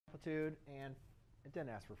amplitude, and it didn't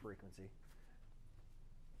ask for frequency.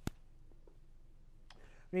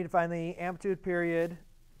 We need to find the amplitude, period,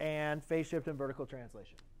 and phase shift and vertical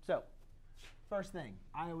translation. So first thing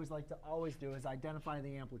I always like to do is identify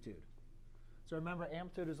the amplitude. So remember,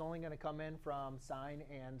 amplitude is only going to come in from sine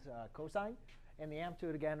and cosine. And the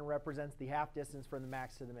amplitude, again, represents the half distance from the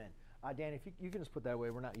max to the min. Dan, if you can just put that away.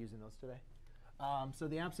 We're not using those today. So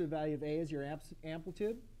the absolute value of A is your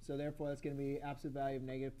amplitude. So therefore, that's going to be absolute value of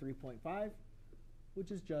negative 3.5,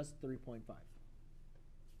 which is just 3.5.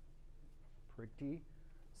 Pretty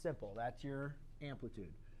simple. That's your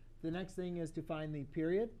amplitude. The next thing is to find the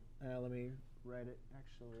period. Let me write it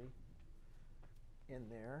actually in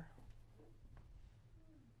there.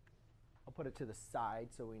 I'll put it to the side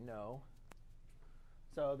so we know.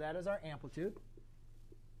 So that is our amplitude.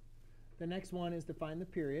 The next one is to find the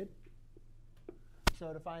period.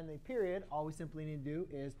 So to find the period, all we simply need to do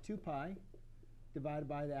is 2 pi divided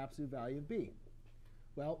by the absolute value of b.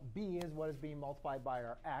 Well, b is what is being multiplied by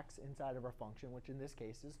our x inside of our function, which in this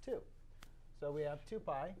case is 2. So we have 2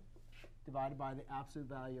 pi divided by the absolute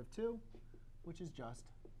value of 2, which is just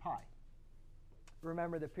pi.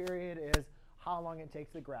 Remember, the period is how long it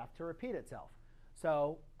takes the graph to repeat itself.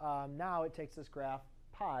 So now it takes this graph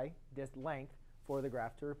pi, this length, for the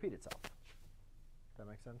graph to repeat itself. Does that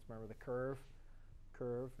make sense? Remember the curve,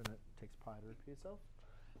 and it takes pi to repeat itself.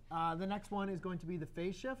 The next one is going to be the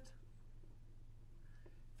phase shift.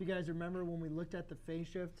 If you guys remember when we looked at the phase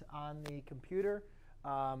shift on the computer,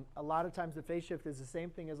 a lot of times the phase shift is the same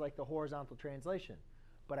thing as like the horizontal translation.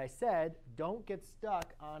 But I said, don't get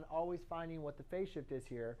stuck on always finding what the phase shift is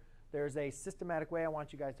here. There's a systematic way I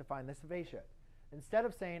want you guys to find this phase shift. Instead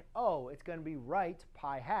of saying, oh, it's going to be right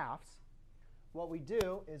pi halves, what we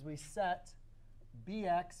do is we set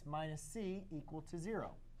bx minus c equal to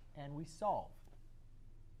 0, and we solve.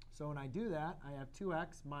 So when I do that, I have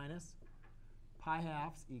 2x minus pi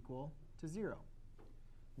halves equal to 0.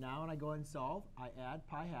 Now when I go ahead and solve, I add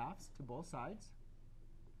pi halves to both sides,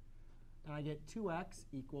 and I get 2x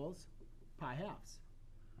equals pi halves.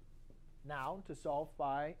 Now to solve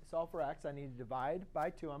for x, I need to divide by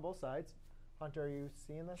 2 on both sides. Hunter, are you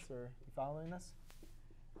seeing this or are you following this?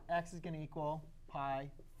 X is going to equal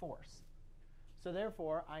pi fourths. So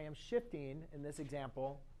therefore, I am shifting, in this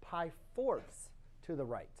example, pi fourths to the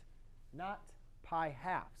right, not pi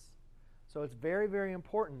halves. So it's very, very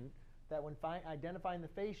important that when identifying the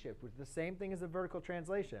phase shift, which is the same thing as the vertical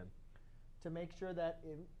translation, to make sure that,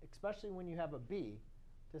 especially when you have a b,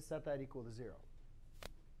 to set that equal to 0.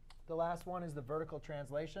 The last one is the vertical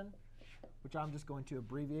translation, which I'm just going to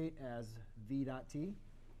abbreviate as v dot t.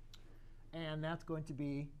 And that's going to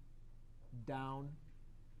be down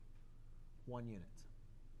 1 unit,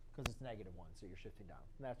 because it's -1, so you're shifting down.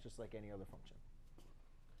 And that's just like any other function.